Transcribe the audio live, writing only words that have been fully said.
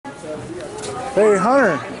Hey,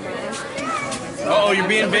 Hunter. Uh-oh, you're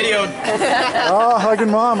being videoed. Oh, hugging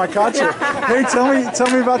mom, I caught you. Hey, tell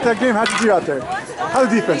me about that game. How'd you do out there? How'd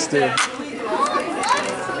the defense do?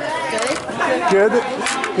 Good.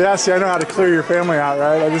 Yeah, see, I know how to clear your family out,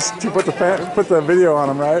 right? I just put the video on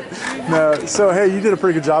them, right? No. So, hey, you did a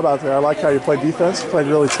pretty good job out there. I like how you played defense. You played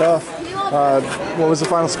really tough. What was the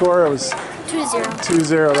final score? It was 2-0.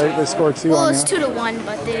 2-0. They scored 2 well, on it you. was 2-1,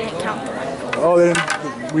 but they didn't count the one goal. Oh, they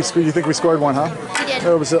didn't. You think we scored one, huh? We did.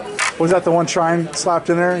 Was that the one trying slapped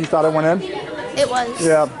in there? You thought it went in? It was.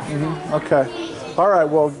 Yeah. Okay. All right.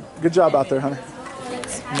 Well, good job out there, Hunter.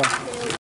 Thanks. Bye.